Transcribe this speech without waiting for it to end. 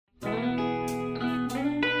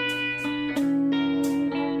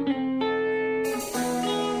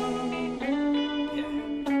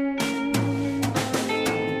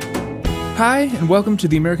Hi, and welcome to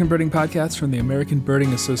the American Birding Podcast from the American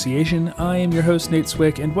Birding Association. I am your host, Nate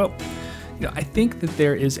Swick, and I think that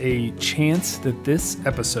there is a chance that this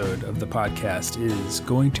episode of the podcast is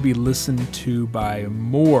going to be listened to by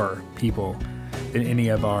more people than any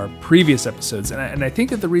of our previous episodes. And I think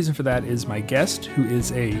that the reason for that is my guest, who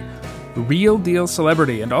is a real deal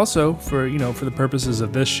celebrity, and also for the purposes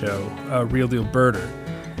of this show, a real deal birder.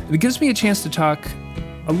 And it gives me a chance to talk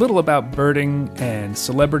a little about birding and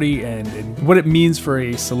celebrity and what it means for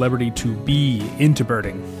a celebrity to be into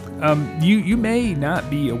birding. You may not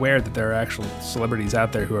be aware that there are actual celebrities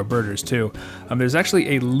out there who are birders too. There's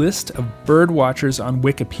actually a list of bird watchers on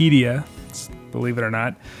Wikipedia, believe it or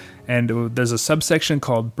not, and there's a subsection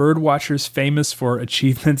called Bird Watchers Famous for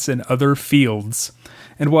Achievements in Other Fields.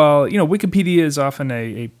 And while, Wikipedia is often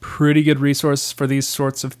a pretty good resource for these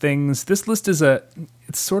sorts of things, this list is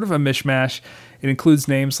it's sort of a mishmash. It includes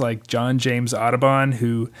names like John James Audubon,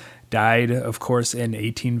 who died, of course, in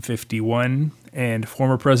 1851, and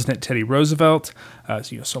former President Teddy Roosevelt.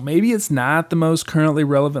 So maybe it's not the most currently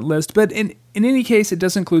relevant list, but in any case, it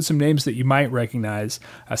does include some names that you might recognize.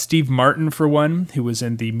 Steve Martin, for one, who was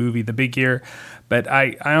in the movie The Big Year, but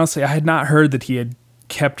I honestly had not heard that he had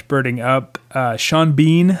kept birding up. Sean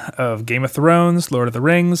Bean of Game of Thrones, Lord of the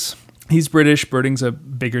Rings. He's British. Birding's a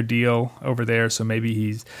bigger deal over there, so maybe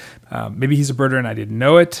he's a birder and I didn't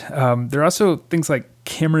know it. There are also things like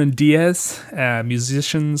Cameron Diaz,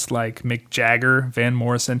 musicians like Mick Jagger, Van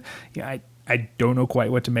Morrison. I don't know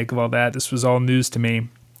quite what to make of all that. This was all news to me.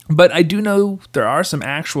 But I do know there are some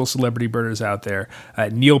actual celebrity birders out there.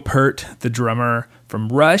 Neil Peart, the drummer from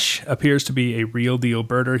Rush, appears to be a real deal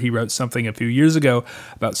birder. He wrote something a few years ago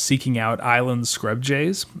about seeking out island scrub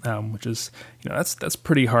jays, which is, that's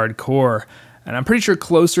pretty hardcore. And I'm pretty sure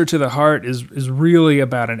Closer to the Heart is really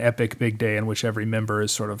about an epic big day in which every member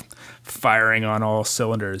is sort of firing on all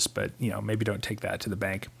cylinders, but, maybe don't take that to the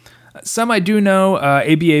bank. Some I do know.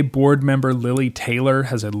 ABA board member Lily Taylor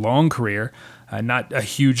has a long career. Not a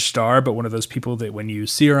huge star, but one of those people that when you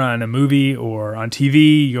see her on a movie or on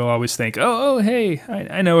TV, you'll always think, oh, hey,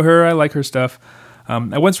 I know her. I like her stuff.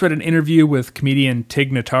 I once read an interview with comedian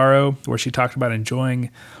Tig Notaro where she talked about enjoying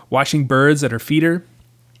watching birds at her feeder.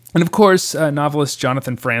 And of course, novelist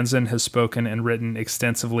Jonathan Franzen has spoken and written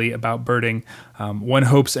extensively about birding. One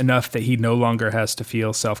hopes enough that he no longer has to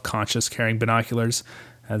feel self-conscious carrying binoculars,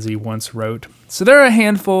 as he once wrote. So there are a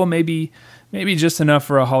handful, maybe just enough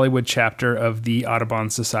for a Hollywood chapter of the Audubon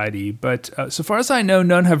Society. But so far as I know,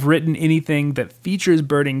 none have written anything that features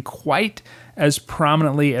birding quite as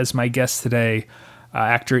prominently as my guest today,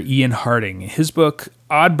 actor Ian Harding. His book,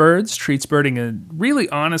 Odd Birds, treats birding really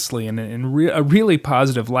honestly and in a really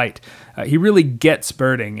positive light. He really gets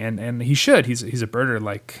birding, and he should. He's a birder,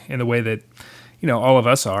 like in the way that all of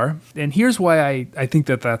us are. And here's why I think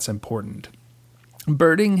that that's important.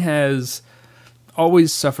 Birding has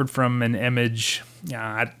always suffered from an image,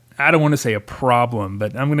 I don't want to say a problem,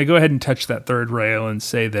 but I'm going to go ahead and touch that third rail and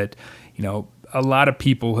say that, a lot of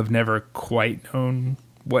people have never quite known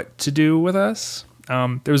what to do with us.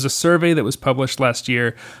 There was a survey that was published last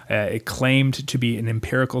year. It claimed to be an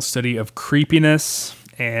empirical study of creepiness,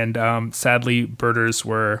 and sadly, birders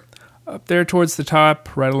were up there towards the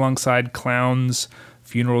top, right alongside clowns,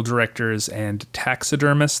 funeral directors, and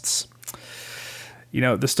taxidermists.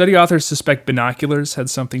 The study authors suspect binoculars had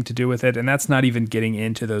something to do with it, and that's not even getting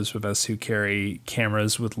into those of us who carry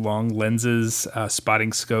cameras with long lenses,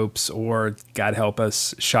 spotting scopes, or, God help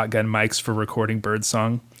us, shotgun mics for recording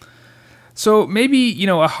birdsong. So maybe,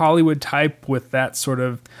 a Hollywood type with that sort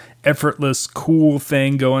of effortless, cool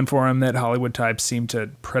thing going for him that Hollywood types seem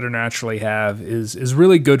to preternaturally have is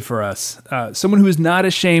really good for us. Someone who is not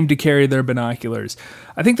ashamed to carry their binoculars.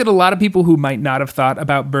 I think that a lot of people who might not have thought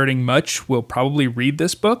about birding much will probably read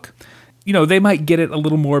this book. They might get it a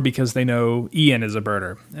little more because they know Ian is a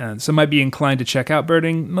birder. And some might be inclined to check out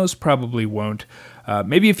birding. Most probably won't.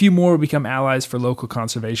 Maybe a few more will become allies for local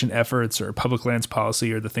conservation efforts or public lands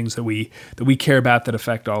policy or the things that we care about that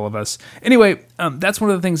affect all of us. Anyway, that's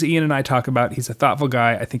one of the things that Ian and I talk about. He's a thoughtful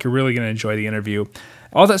guy. I think you're really going to enjoy the interview.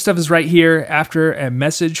 All that stuff is right here after a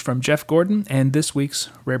message from Jeff Gordon and this week's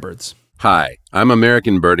Rare Birds. Hi, I'm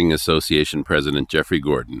American Birding Association President Jeffrey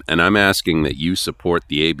Gordon, and I'm asking that you support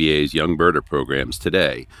the ABA's Young Birder programs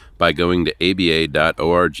today by going to aba.org/gift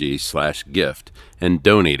and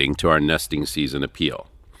donating to our nesting season appeal.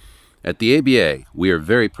 At the ABA, we are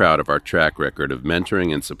very proud of our track record of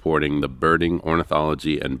mentoring and supporting the birding,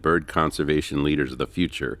 ornithology, and bird conservation leaders of the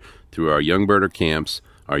future through our Young Birder camps,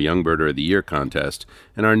 our Young Birder of the Year contest,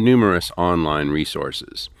 and our numerous online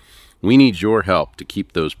resources. We need your help to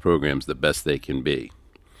keep those programs the best they can be.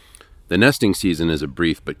 The nesting season is a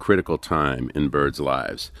brief but critical time in birds'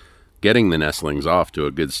 lives. Getting the nestlings off to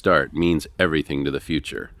a good start means everything to the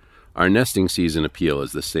future. Our nesting season appeal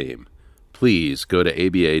is the same. Please go to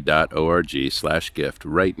aba.org/gift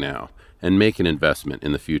right now and make an investment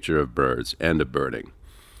in the future of birds and of birding.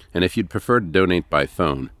 And if you'd prefer to donate by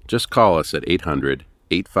phone, just call us at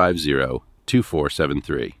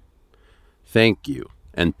 800-850-2473. Thank you,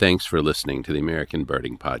 and thanks for listening to the American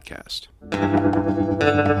Birding Podcast.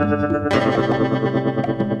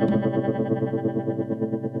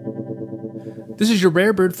 This is your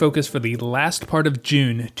Rare Bird Focus for the last part of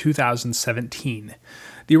June 2017.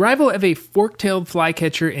 The arrival of a fork-tailed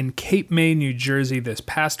flycatcher in Cape May, New Jersey this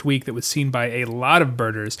past week that was seen by a lot of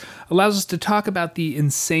birders allows us to talk about the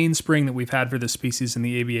insane spring that we've had for this species in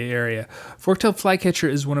the ABA area. Fork-tailed flycatcher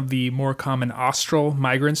is one of the more common austral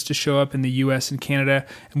migrants to show up in the US and Canada,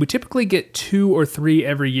 and we typically get 2 or 3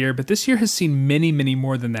 every year, but this year has seen many, many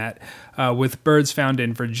more than that, with birds found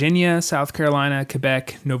in Virginia, South Carolina,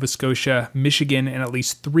 Quebec, Nova Scotia, Michigan, and at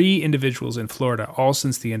least 3 individuals in Florida, all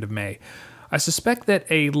since the end of May. I suspect that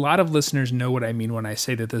a lot of listeners know what I mean when I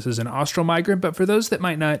say that this is an austral migrant, but for those that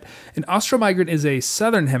might not, an austral migrant is a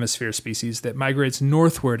southern hemisphere species that migrates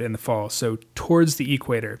northward in the fall, so towards the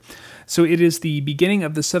equator. So it is the beginning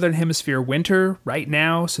of the southern hemisphere winter right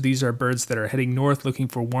now, so these are birds that are heading north looking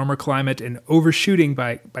for warmer climate and overshooting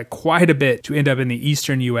by quite a bit to end up in the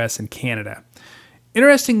eastern US and Canada.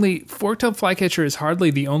 Interestingly, fork-tailed flycatcher is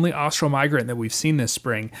hardly the only austral migrant that we've seen this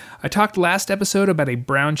spring. I talked last episode about a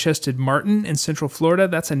brown-chested martin in central Florida.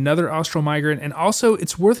 That's another austral migrant. And also,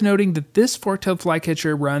 it's worth noting that this fork-tailed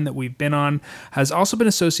flycatcher run that we've been on has also been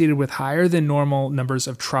associated with higher than normal numbers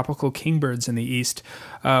of tropical kingbirds in the east.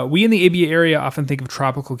 We in the ABA area often think of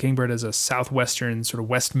tropical kingbird as a southwestern, sort of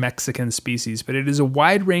West Mexican species, but it is a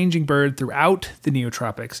wide-ranging bird throughout the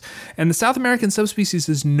neotropics. And the South American subspecies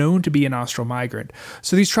is known to be an austral migrant.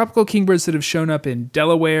 So these tropical kingbirds that have shown up in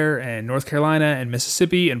Delaware and North Carolina and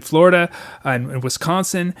Mississippi and Florida and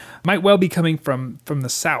Wisconsin might well be coming from the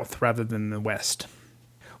south rather than the west.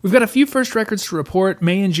 We've got a few first records to report.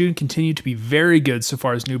 May and June continue to be very good so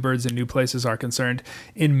far as new birds and new places are concerned.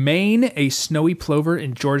 In Maine, a snowy plover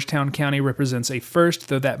in Georgetown County represents a first,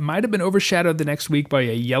 though that might have been overshadowed the next week by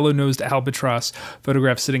a yellow-nosed albatross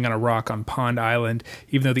photographed sitting on a rock on Pond Island,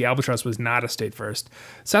 even though the albatross was not a state first.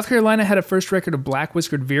 South Carolina had a first record of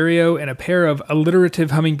black-whiskered vireo, and a pair of alliterative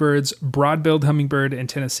hummingbirds, broad-billed hummingbird in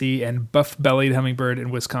Tennessee and buff-bellied hummingbird in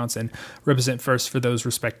Wisconsin, represent first for those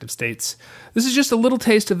respective states. This is just a little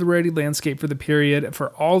taste of the rarity landscape for the period.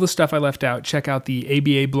 For all the stuff I left out, check out the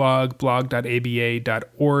ABA blog,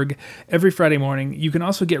 blog.aba.org, every Friday morning. You can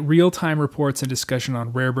also get real-time reports and discussion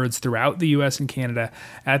on rare birds throughout the US and Canada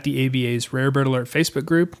at the ABA's Rare Bird Alert Facebook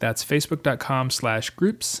group. That's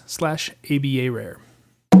facebook.com/groups/ABA Rare.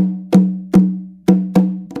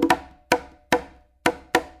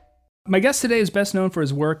 My guest today is best known for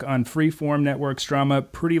his work on Freeform Network's drama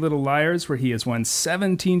Pretty Little Liars, where he has won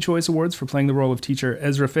 17 Choice Awards for playing the role of teacher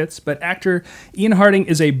Ezra Fitz. But actor Ian Harding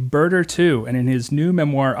is a birder too, and in his new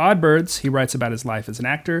memoir, Odd Birds, he writes about his life as an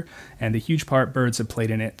actor and the huge part birds have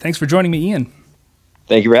played in it. Thanks for joining me, Ian.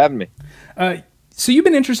 Thank you for having me. So you've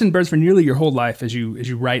been interested in birds for nearly your whole life as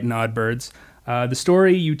you write in Odd Birds. The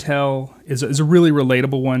story you tell is a really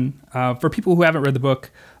relatable one. For people who haven't read the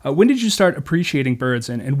book, when did you start appreciating birds,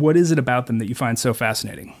 and what is it about them that you find so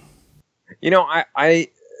fascinating? You know, I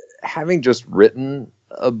having just written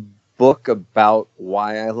a book about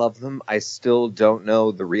why I love them, I still don't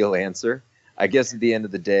know the real answer. I guess at the end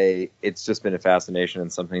of the day, it's just been a fascination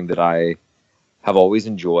and something that I have always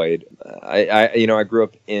enjoyed. I grew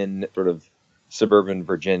up in sort of suburban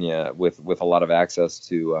Virginia with a lot of access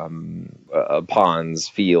to ponds,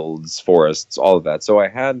 fields, forests, all of that. So I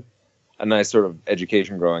had a nice sort of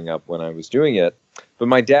education growing up when I was doing it. But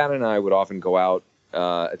my dad and I would often go out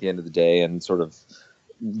at the end of the day and sort of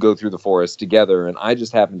go through the forest together. And I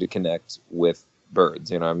just happened to connect with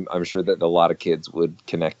birds. You know, I'm sure that a lot of kids would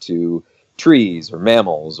connect to trees or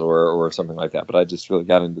mammals or something like that. But I just really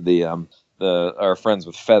got into our friends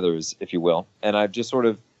with feathers, if you will. And I've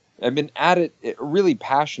been at it really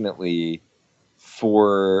passionately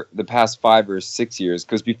for the past 5 or 6 years,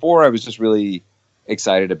 because before I was just really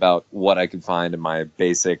excited about what I could find in my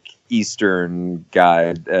basic Eastern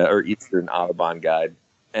guide or Eastern Audubon guide.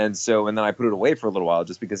 And then I put it away for a little while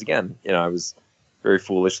just because, again, you know, I was very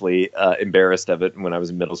foolishly embarrassed of it when I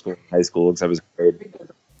was in middle school and high school because I was afraid.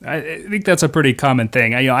 I think that's a pretty common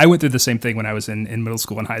thing. I went through the same thing when I was in middle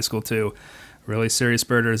school and high school too. Really serious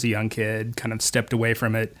birder as a young kid, kind of stepped away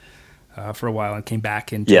from it for a while and came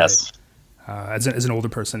back into it as an older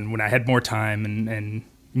person when I had more time and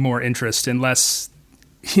more interest and less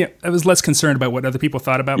I was less concerned about what other people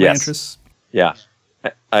thought about my interests. Yeah,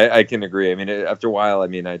 I can agree. I mean, after a while, I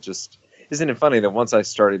mean, isn't it funny that once I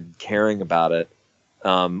started caring about it,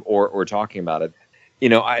 or talking about it,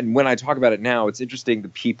 when I talk about it now, it's interesting. The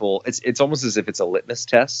people, it's almost as if it's a litmus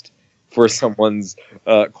test for someone's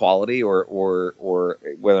quality or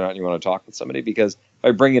whether or not you want to talk with somebody. Because if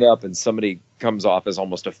I bring it up and somebody comes off as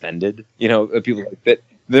almost offended, people like that,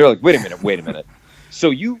 they're like, wait a minute. So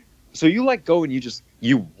you like go and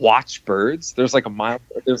you watch birds? There's like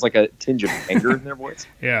a tinge of anger in their voice.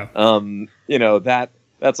 Yeah.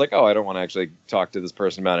 That's like, oh, I don't want to actually talk to this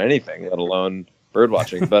person about anything, let alone bird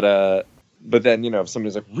watching. But then, if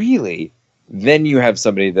somebody's like, really? Then you have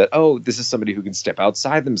somebody that, oh, this is somebody who can step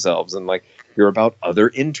outside themselves and like hear about other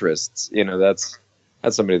interests. That's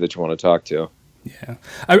somebody that you want to talk to. Yeah.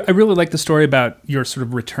 I really like the story about your sort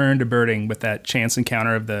of return to birding with that chance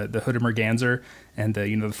encounter of the hooded merganser and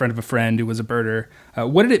the friend of a friend who was a birder.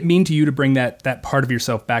 What did it mean to you to bring that part of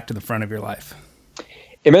yourself back to the front of your life?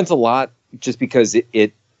 It meant a lot just because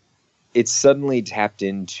it suddenly tapped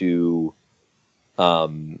into,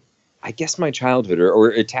 I guess, my childhood,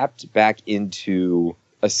 or it tapped back into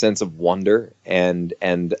a sense of wonder and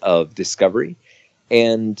of discovery.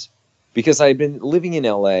 And because I had been living in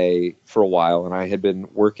LA for a while and I had been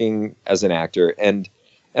working as an actor, and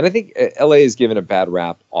I think LA is given a bad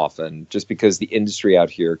rap often just because the industry out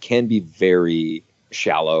here can be very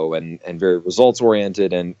shallow and very results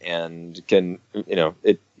oriented and can,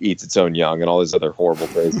 it eats its own young and all these other horrible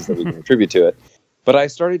phrases that we can attribute to it. But I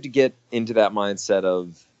started to get into that mindset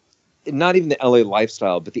of not even the LA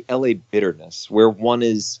lifestyle, but the LA bitterness, where one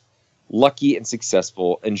is lucky and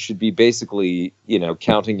successful and should be basically,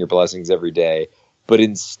 counting your blessings every day. But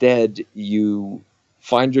instead you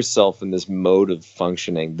find yourself in this mode of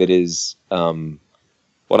functioning that is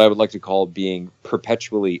what I would like to call being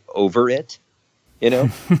perpetually over it,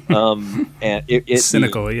 and it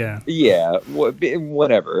cynical. Whatever,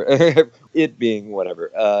 it being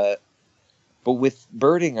whatever. But with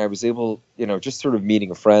birding, I was able, just sort of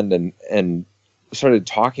meeting a friend and started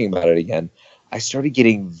talking about it again. I started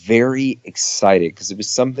getting very excited because it was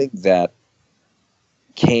something that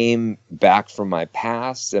came back from my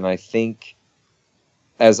past. And I think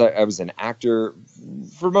as I was an actor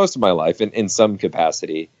for most of my life in some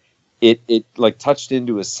capacity, it like touched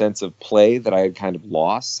into a sense of play that I had kind of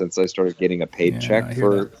lost since I started getting a paid check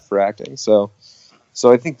for acting. So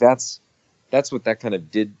I think that's what that kind of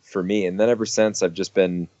did for me. And then ever since, I've just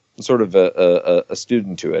been sort of a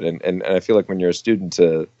student to it. And I feel like when you're a student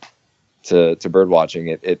to bird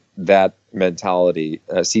watching, that mentality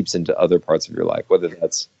seeps into other parts of your life, whether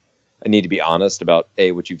that's I need to be honest about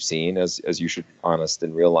what you've seen, as you should be honest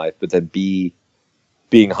in real life, but then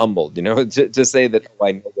being humbled, to say that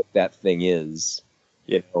I know what that thing is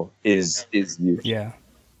you. Yeah.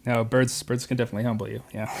 No, birds can definitely humble you.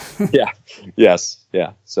 Yeah. Yeah. Yes.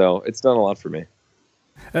 Yeah. So it's done a lot for me.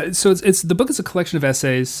 So it's the book is a collection of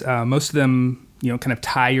essays. Most of them, kind of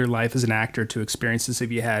tie your life as an actor to experiences that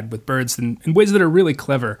you had with birds in ways that are really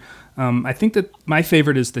clever. I think that my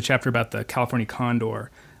favorite is the chapter about the California condor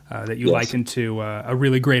that you liken to a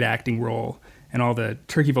really great acting role, and all the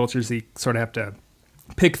turkey vultures that you sort of have to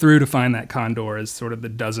pick through to find that condor as sort of the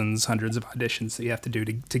dozens, hundreds of auditions that you have to do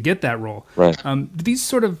to get that role. Right. Do these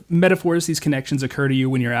sort of metaphors, these connections occur to you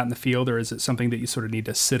when you're out in the field, or is it something that you sort of need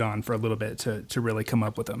to sit on for a little bit to really come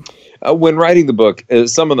up with them? When writing the book,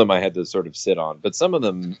 some of them I had to sort of sit on, but some of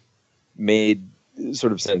them made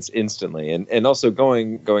sort of sense instantly. And also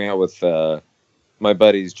going out with my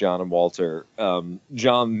buddies, John and Walter,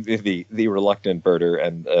 John, the reluctant birder,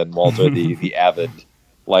 and Walter, the avid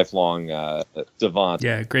lifelong savant.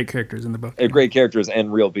 Yeah, great characters in the book. Great characters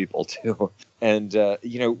and real people too. And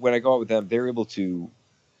when I go out with them, they're able to.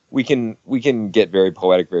 We can get very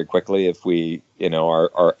poetic very quickly if we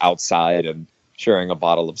are outside and sharing a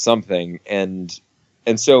bottle of something, and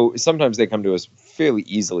so sometimes they come to us fairly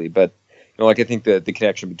easily. But I think the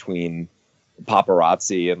connection between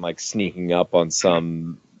paparazzi and like sneaking up on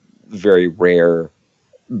some very rare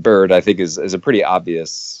bird, I think is a pretty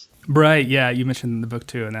obvious. Right, yeah, you mentioned in the book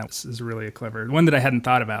too, and that is really a clever one that I hadn't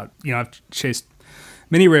thought about. I've chased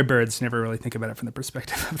many rare birds, never really think about it from the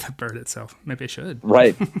perspective of the bird itself. Maybe I should.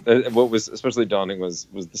 Right. What was especially daunting was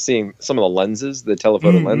seeing some of the lenses, the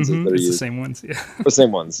telephoto lenses that are used. The same ones, yeah. The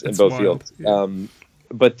same ones in both fields. Yeah.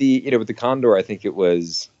 But with the condor, I think it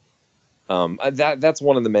was that's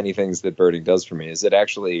one of the many things that birding does for me. Is it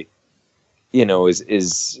actually,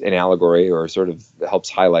 is an allegory or sort of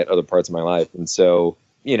helps highlight other parts of my life, and so.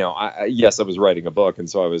 I was writing a book, and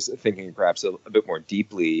so I was thinking perhaps a bit more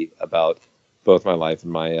deeply about both my life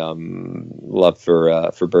and my love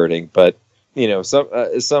for birding. But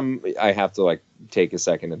some I have to like take a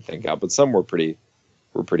second and think out, but some were pretty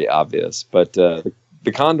obvious. But the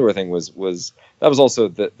condor thing was that was also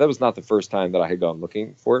that was not the first time that I had gone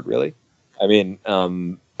looking for it, really. I mean,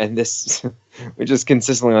 and this we just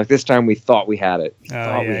consistently like this time we thought we had it.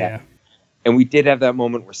 And we did have that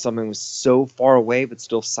moment where something was so far away but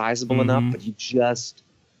still sizable enough, but you just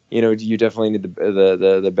you definitely need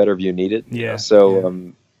the better view needed. It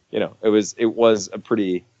was a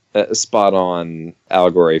pretty spot on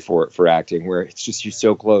allegory for acting, where it's just you're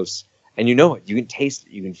so close and you know it, you can taste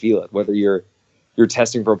it, you can feel it, whether you're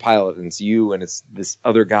testing for a pilot and it's you and it's this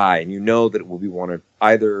other guy and you know that it will be one of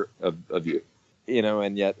either of you,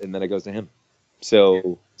 and then it goes to him.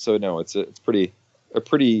 So no, it's a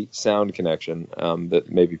pretty sound connection that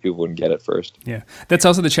maybe people wouldn't get at first. Yeah, that's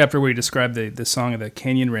also the chapter where you described the song of the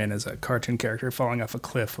Canyon Wren as a cartoon character falling off a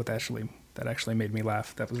cliff. That actually made me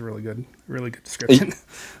laugh. That was a really good description.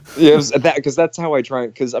 Yeah, it was that, because that's how I try.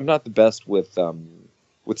 Because I'm not the best with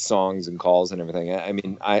songs and calls and everything. I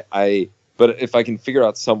mean, but if I can figure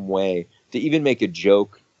out some way to even make a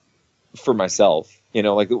joke for myself,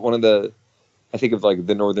 like one of the. I think of like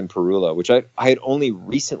the northern parula, which I had only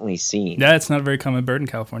recently seen. Yeah, it's not a very common bird in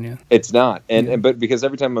California. It's not, but because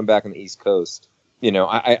every time I'm back on the East Coast,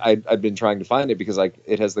 I've been trying to find it because like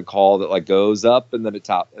it has the call that like goes up and then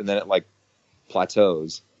it like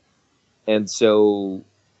plateaus, and so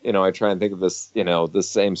I try and think of this the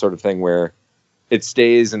same sort of thing where it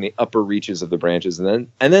stays in the upper reaches of the branches and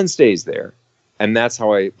then stays there, and that's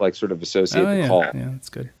how I like sort of associate the call. Yeah, that's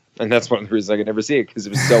good. And that's one of the reasons I could never see it, because it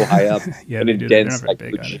was so high up and in dense like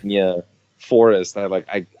Virginia forest.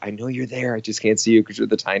 I know you're there. I just can't see you because you're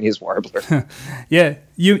the tiniest warbler. Yeah,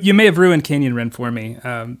 you may have ruined Canyon Wren for me.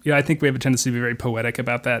 I think we have a tendency to be very poetic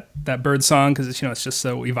about that bird song because it's just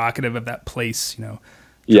so evocative of that place.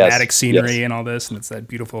 Dramatic scenery and all this, and it's that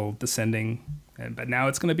beautiful descending. But now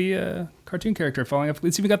it's going to be a cartoon character falling off.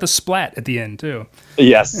 It's even got the splat at the end too.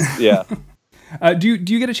 Yes, yeah. Do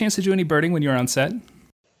you get a chance to do any birding when you're on set?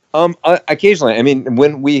 Occasionally. I mean,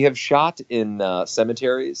 when we have shot in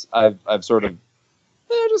cemeteries, I've sort of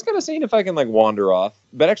just kind of seen if I can like wander off.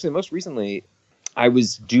 But actually, most recently, I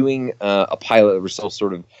was doing a pilot. We're still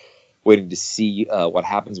sort of waiting to see what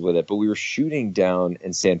happens with it. But we were shooting down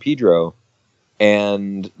in San Pedro,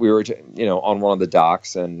 and we were on one of the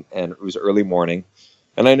docks, and it was early morning.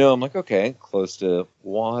 And I'm like, okay, close to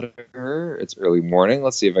water. It's early morning.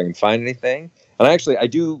 Let's see if I can find anything. And I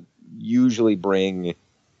do usually bring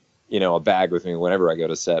a bag with me whenever I go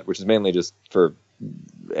to set, which is mainly just for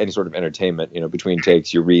any sort of entertainment. Between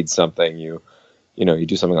takes, you read something, you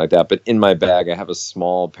do something like that. But in my bag, I have a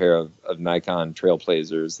small pair of Nikon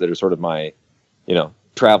Trailblazers that are sort of my,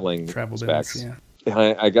 travel specs. Yeah.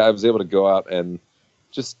 And I was able to go out and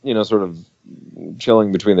just, sort of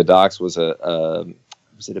chilling between the docks was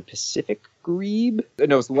was it a Pacific grebe?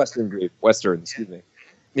 No, it was the Western grebe. Excuse me.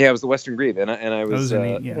 Yeah, it was the Western grebe, and I was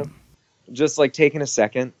just like taking a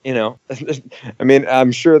second, I mean,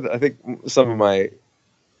 I'm sure that I think some of my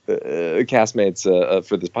castmates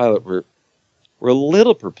for this pilot were a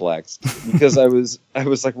little perplexed because I was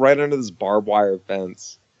like right under this barbed wire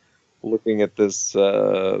fence looking at this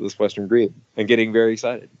Western grebe and getting very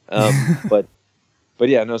excited. But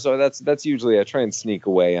yeah, no, so that's usually I try and sneak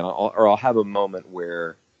away, and I'll have a moment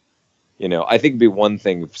where, I think it'd be one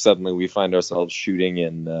thing if suddenly we find ourselves shooting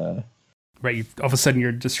in right, all of a sudden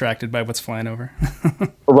you're distracted by what's flying over.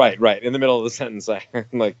 Right. In the middle of the sentence, I'm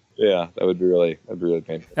like, yeah, that'd be really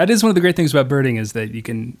painful. That is one of the great things about birding is that you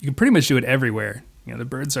can pretty much do it everywhere. The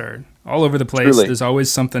birds are all over the place. Truly. There's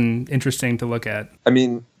always something interesting to look at. I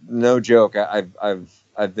mean, no joke.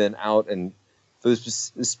 I've been out and for the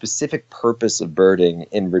specific purpose of birding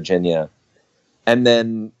in Virginia, and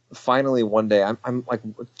then finally one day I'm like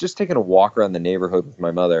just taking a walk around the neighborhood with my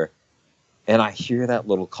mother, and I hear that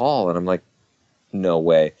little call, and I'm like, no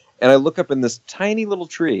way. And I look up in this tiny little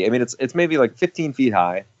tree. I mean, it's maybe like 15 feet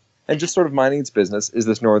high, and just sort of minding its business is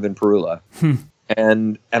this northern parula.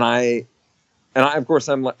 And I of course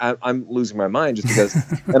I'm losing my mind just because,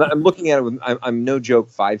 and I'm looking at it with I'm no joke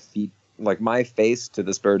 5 feet. Like my face to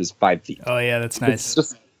this bird is 5 feet. Oh yeah, that's nice.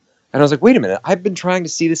 And I was like, wait a minute, I've been trying to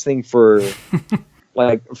see this thing for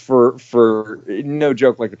like for no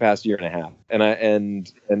joke, like the past year and a half,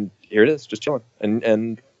 and here it is, just chilling, and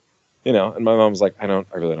and my mom was like, I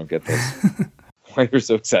really don't get this. Why you're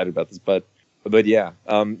so excited about this, but yeah,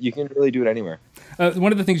 you can really do it anywhere.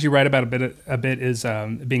 One of the things you write about a bit is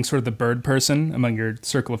being sort of the bird person among your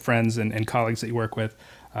circle of friends and colleagues that you work with.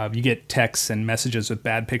 you get texts and messages with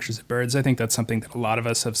bad pictures of birds. I think that's something that a lot of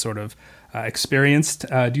us have sort of experienced.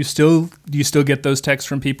 Do you still get those texts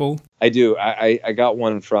from people? I do. I got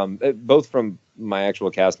one from both from my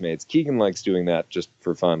actual castmates. Keegan likes doing that just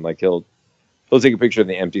for fun. Like he'll take a picture of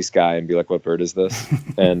the empty sky and be like, "What bird is this?"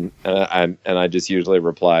 and I just usually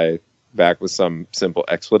reply back with some simple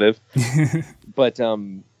expletive. But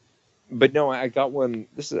no, I got one.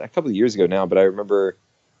 This is a couple of years ago now, but I remember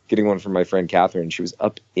getting one from my friend Catherine. She was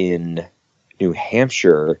up in New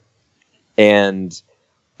Hampshire, and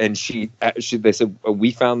they said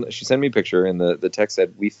we found. She sent me a picture, and the text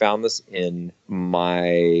said, "We found this in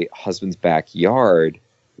my husband's backyard.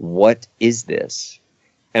 What is this?"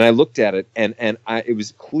 And I looked at it, and it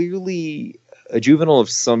was clearly a juvenile of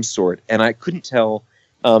some sort, and I couldn't tell.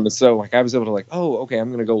 So like I was able to like, oh, okay,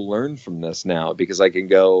 I'm gonna go learn from this now because I can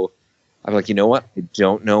go. I'm like, you know what? I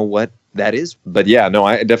don't know what that is, but yeah, no,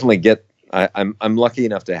 I definitely get. I'm lucky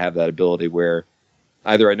enough to have that ability where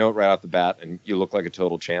either I know it right off the bat and you look like a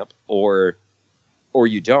total champ, or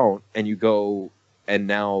you don't and you go, and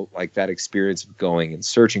now like that experience of going and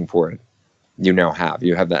searching for it, you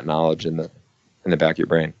have that knowledge in the back of your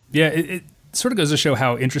brain. Yeah, it sort of goes to show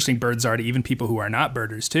how interesting birds are to even people who are not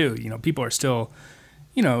birders too. You know, people are still,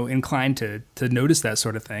 inclined to notice that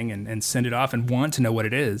sort of thing and send it off and want to know what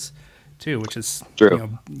it is too, which is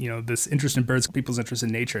true. This interest in birds, people's interest in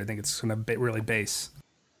nature. I think it's going to really base.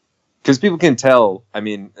 Because people can tell. I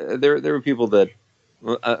mean, there were people that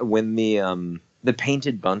when the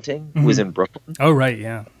painted bunting was in Brooklyn. Oh right,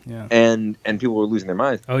 yeah. And people were losing their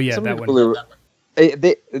minds. Oh yeah, that one.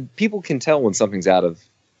 People can tell when something's out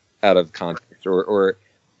of context, or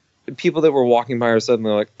people that were walking by are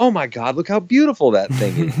suddenly like, "Oh my God, look how beautiful that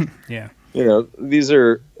thing is!" Yeah. These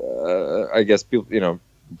are, I guess, people.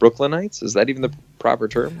 Brooklynites, is that even the proper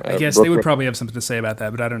term? I guess they would probably have something to say about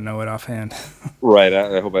that, but I don't know it offhand. Right.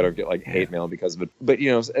 I hope I don't get like hate mail because of it. But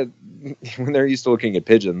when they're used to looking at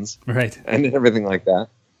pigeons, right, and everything like that,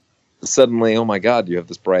 suddenly, oh my God, you have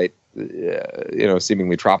this bright,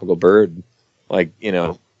 seemingly tropical bird, like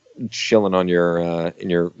chilling on your in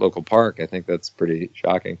your local park. I think that's pretty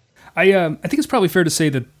shocking. I think it's probably fair to say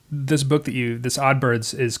that this book this Odd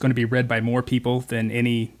Birds, is going to be read by more people than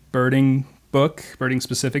any birding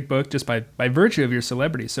specific book, just by virtue of your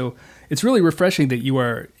celebrity. So it's really refreshing that you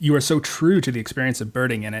are so true to the experience of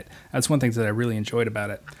birding in it. That's one thing that I really enjoyed about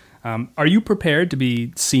it. Are you prepared to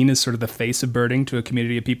be seen as sort of the face of birding to a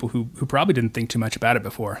community of people who probably didn't think too much about it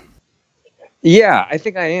before? Yeah, I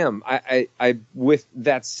think I am. I with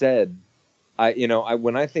that said,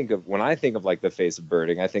 when I think of like the face of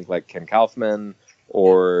birding, I think like Ken Kaufman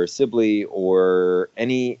or Sibley or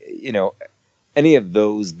any of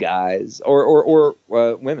those guys or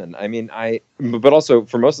women. I mean, but also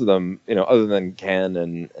for most of them, other than Ken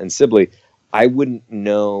and Sibley, I wouldn't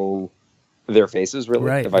know their faces really.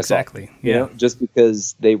 Right, if I exactly. saw, just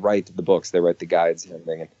because they write the books, they write the guides and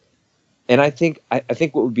everything. And I think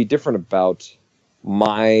what would be different about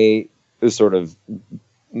my sort of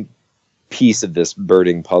piece of this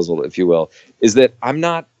birding puzzle, if you will, is that I'm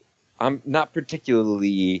not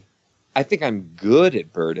particularly. I think I'm good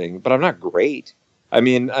at birding, but I'm not great. I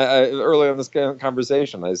mean, early on this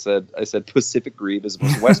conversation, I said Pacific grebe is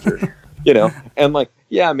most Western, and like,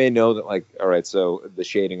 yeah, I may know that, like, all right, so the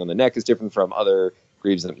shading on the neck is different from other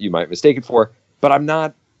grebes that you might mistake it for, but I'm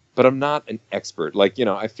not an expert. Like,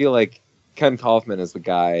 I feel like Ken Kaufman is the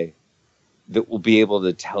guy that will be able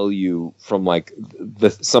to tell you from like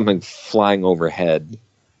something flying overhead.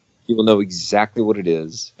 He will know exactly what it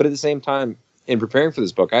is, but at the same time, in preparing for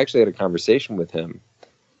this book, I actually had a conversation with him,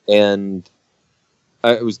 and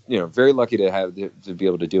I was, very lucky to be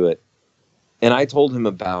able to do it. And I told him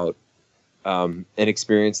about an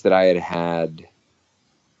experience that I had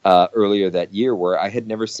earlier that year, where I had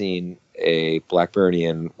never seen a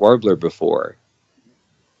Blackburnian warbler before,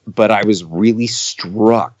 but I was really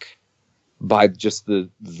struck by just the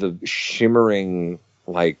shimmering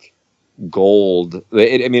like gold.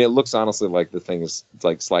 It looks honestly like the thing is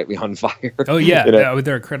like slightly on fire. Oh yeah,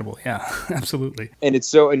 they're incredible. Yeah, absolutely. And it's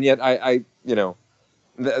so, and yet I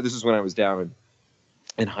this is when I was down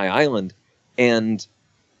in High Island, and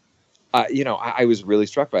I was really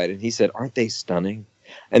struck by it. And he said, "Aren't they stunning?"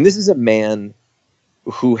 And this is a man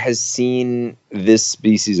who has seen this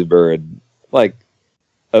species of bird like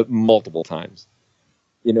multiple times,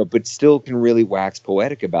 but still can really wax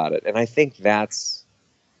poetic about it. And I think that's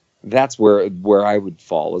where I would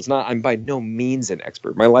fall. I'm by no means an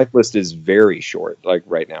expert. My life list is very short. Like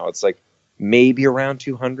right now, it's like maybe around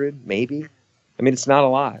 200, maybe I mean, it's not a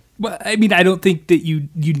lot. Well, I mean, I don't think that you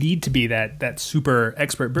need to be that super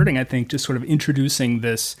expert birding. I think just sort of introducing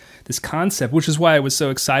this concept, which is why I was so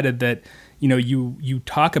excited that you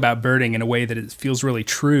talk about birding in a way that it feels really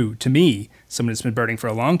true to me, someone who's been birding for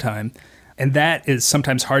a long time, and that is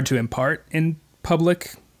sometimes hard to impart in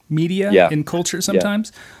public media, in culture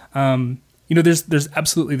sometimes. There's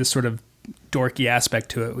absolutely this sort of dorky aspect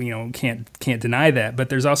to it. Can't deny that, but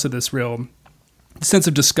there's also this real sense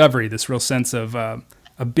of discovery, this real sense of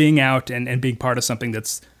being out and being part of something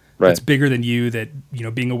that's bigger than you, that,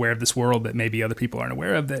 being aware of this world that maybe other people aren't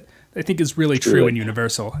aware of, that I think is really true and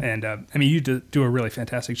universal. And you do a really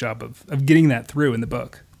fantastic job of getting that through in the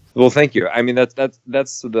book. Well, thank you. I mean, that's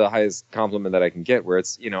the highest compliment that I can get, where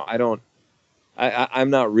it's, I'm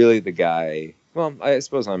not really the guy. Well, I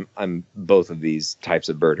suppose I'm both of these types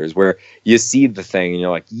of birders, where you see the thing and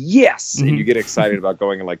you're like, yes, and you get excited about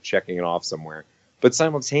going and like checking it off somewhere. But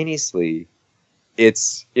simultaneously,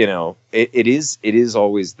 it's, it is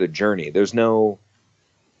always the journey. There's no,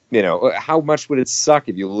 how much would it suck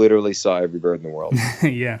if you literally saw every bird in the world?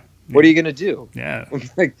 Yeah. What are you going to do? Yeah.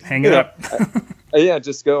 Like, hang it up.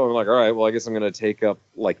 Just go. I'm like, all right, well, I guess I'm going to take up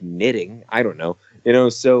like knitting. I don't know.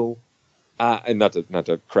 So, and not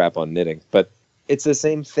to crap on knitting, but it's the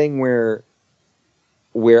same thing where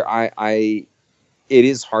it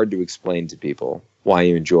is hard to explain to people why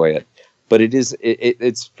you enjoy it, but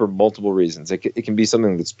it's for multiple reasons. It can be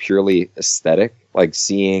something that's purely aesthetic, like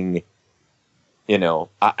seeing,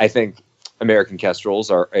 I think American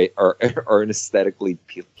kestrels are an aesthetically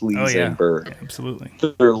pleasing bird. Yeah, absolutely.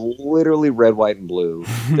 They're literally red, white, and blue.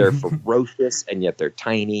 They're ferocious, and yet they're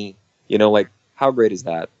tiny. Like, how great is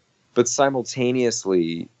that? But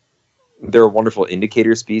simultaneously, they're a wonderful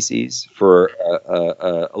indicator species for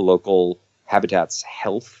a local habitat's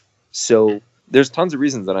health. So there's tons of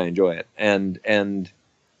reasons that I enjoy it. And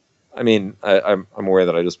I mean, I'm aware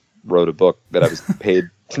that I just wrote a book that I was paid,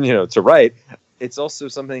 to write. It's also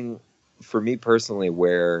something for me personally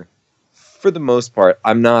where, for the most part,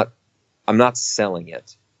 I'm not selling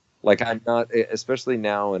it. Like, I'm not, especially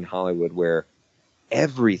now in Hollywood where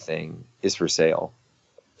everything is for sale.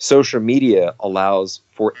 Social media allows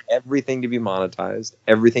for everything to be monetized,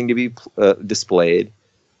 everything to be displayed,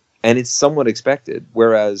 and it's somewhat expected.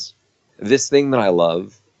 Whereas this thing that I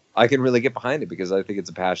love, I can really get behind it because I think it's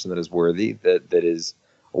a passion that is worthy, that is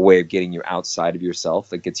a way of getting you outside of yourself,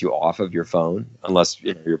 that gets you off of your phone, unless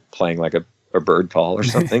you're playing like a bird call or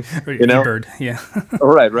something. Or eBird, yeah.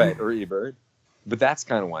 Right, or eBird. But that's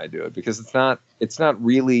kind of why I do it, because it's not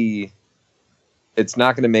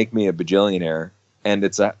going to make me a bajillionaire. And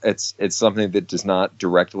it's something that does not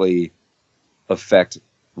directly affect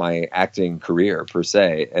my acting career per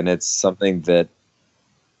se, and it's something that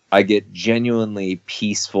I get genuinely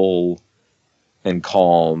peaceful and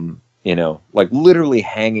calm. Like literally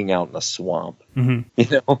hanging out in a swamp.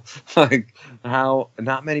 Mm-hmm. Like how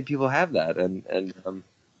not many people have that, and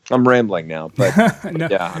I'm rambling now, but no,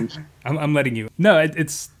 yeah, I'm letting you. No,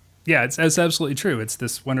 it's absolutely true. It's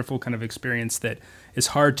this wonderful kind of experience that is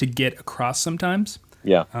hard to get across sometimes.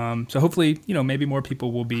 Yeah. So hopefully, maybe more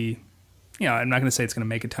people will be, I'm not going to say it's going to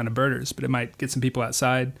make a ton of birders, but it might get some people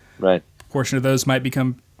outside. Right. A portion of those might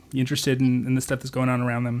become interested in the stuff that's going on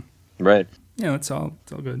around them. Right. It's all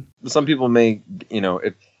good. Some people may,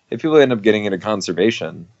 if people end up getting into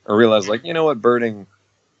conservation or realize, like, what, birding,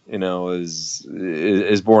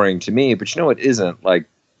 is boring to me, but it isn't, like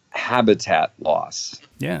habitat loss.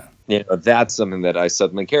 Yeah. That's something that I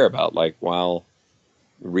suddenly care about. Like, while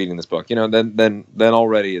reading this book, then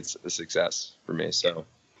already it's a success for me. So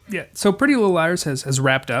yeah. So Pretty Little Liars has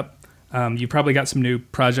wrapped up. You've probably got some new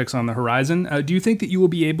projects on the horizon. Do you think that you will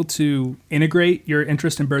be able to integrate your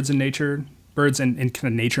interest in birds and kind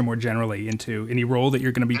of nature more generally into any role that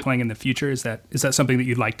you're going to be playing in the future? Is that something that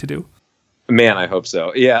you'd like to do? Man, I hope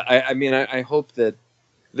so. Yeah. I hope that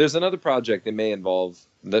there's another project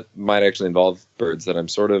that might actually involve birds that I'm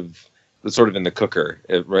sort of in the cooker.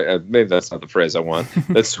 Maybe that's not the phrase I want.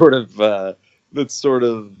 That's sort of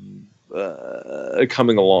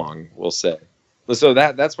coming along, we'll say. So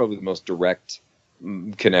that's probably the most direct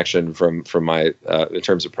connection from my in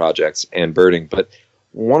terms of projects and birding. But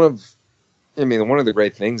one of the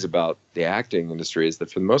great things about the acting industry is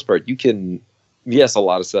that for the most part, you can, yes, a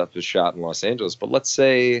lot of stuff is shot in Los Angeles, but let's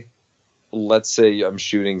say I'm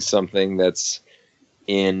shooting something that's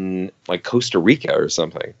in like Costa Rica or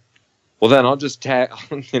something. Well, then I'll just tag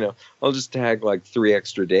like 3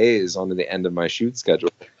 extra days onto the end of my shoot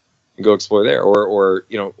schedule and go explore there. Or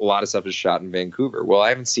a lot of stuff is shot in Vancouver. Well, I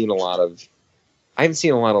haven't seen a lot of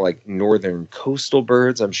like northern coastal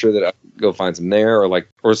birds. I'm sure that I'll go find some there,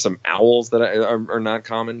 or some owls that are not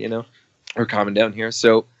common, are common down here.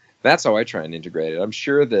 So that's how I try and integrate it. I'm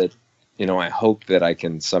sure that, I hope that I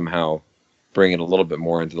can somehow bring it a little bit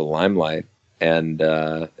more into the limelight, and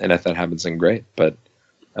if that happens, then great. But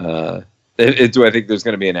do I think there's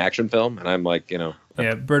going to be an action film? And I'm like,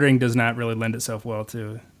 yeah, birding does not really lend itself well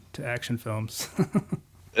to action films.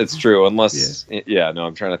 It's true, unless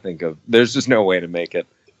I'm trying to think of. There's just no way to make it.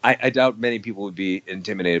 I doubt many people would be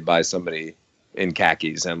intimidated by somebody in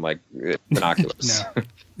khakis and like binoculars.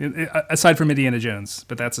 No, aside from Indiana Jones,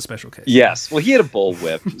 but that's a special case. Yes, well, he had a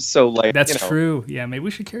bullwhip, so like that's true. Yeah, maybe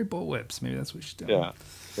we should carry bullwhips. Maybe that's what we should do.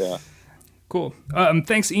 Yeah. Cool.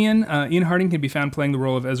 Thanks, Ian. Ian Harding can be found playing the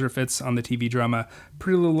role of Ezra Fitz on the TV drama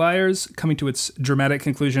Pretty Little Liars, coming to its dramatic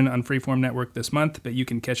conclusion on Freeform Network this month, but you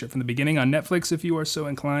can catch it from the beginning on Netflix if you are so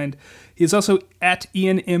inclined. He is also at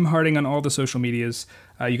Ian M. Harding on all the social medias.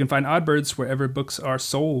 You can find Oddbirds wherever books are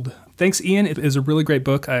sold. Thanks, Ian. It is a really great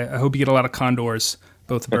book. I hope you get a lot of condors,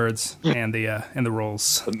 both the birds and the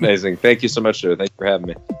roles. Amazing. Thank you so much, Joe. Thank you for having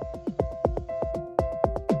me.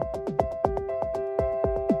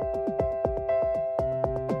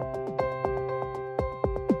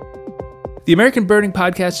 The American Birding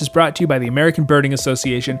Podcast is brought to you by the American Birding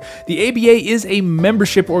Association. The ABA is a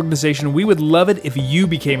membership organization. We would love it if you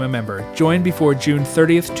became a member. Join before June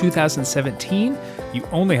 30th, 2017. You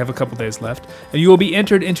only have a couple days left. And you will be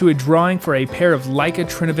entered into a drawing for a pair of Leica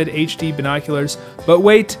Trinovid HD binoculars. But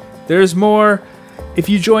wait, there's more. If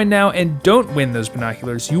you join now and don't win those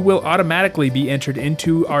binoculars, you will automatically be entered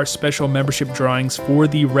into our special membership drawings for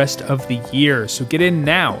the rest of the year. So get in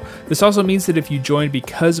now. This also means that if you joined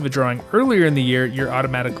because of a drawing earlier in the year, you're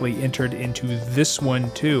automatically entered into this one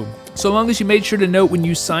too. So long as you made sure to note when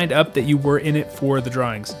you signed up that you were in it for the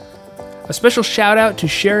drawings. A special shout out to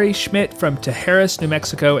Sherry Schmidt from Tijeras, New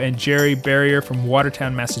Mexico, and Jerry Barrier from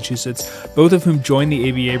Watertown, Massachusetts, both of whom joined the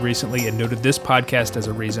ABA recently and noted this podcast as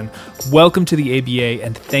a reason. Welcome to the ABA,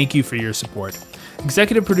 and thank you for your support.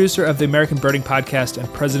 Executive producer of the American Birding Podcast and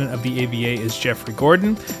president of the ABA is Jeffrey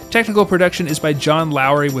Gordon. Technical production is by John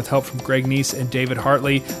Lowry with help from Greg Neese and David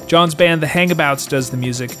Hartley. John's band, The Hangabouts, does the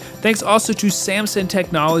music. Thanks also to Samson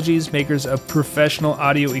Technologies, makers of professional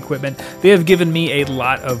audio equipment. They have given me a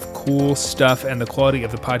lot of cool stuff, and the quality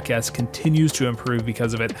of the podcast continues to improve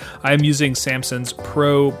because of it. I am using Samson's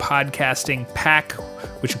Pro Podcasting Pack,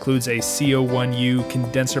 which includes a CO1U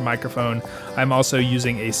condenser microphone. I'm also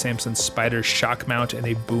using a Samson Spider shock mount and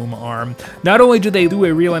a boom arm. Not only do they do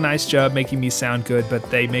a really nice job making me sound good,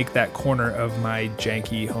 but they make that corner of my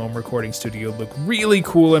janky home recording studio look really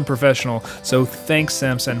cool and professional. So thanks,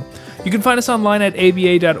 Samson. You can find us online at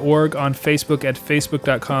aba.org, on Facebook at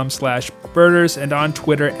facebook.com/birders, and on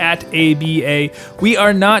Twitter at ABA. We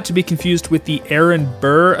are not to be confused with the Aaron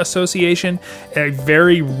Burr Association, a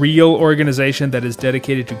very real organization that is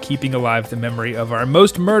dedicated to keeping alive the memory of our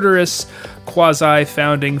most murderous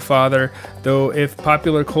quasi-founding father, though if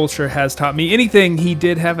popular culture has taught me anything, he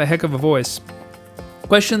did have a heck of a voice.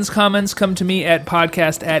 Questions, comments, come to me at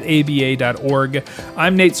podcast@aba.org.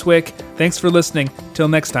 I'm Nate Swick. Thanks for listening. Till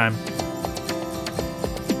next time.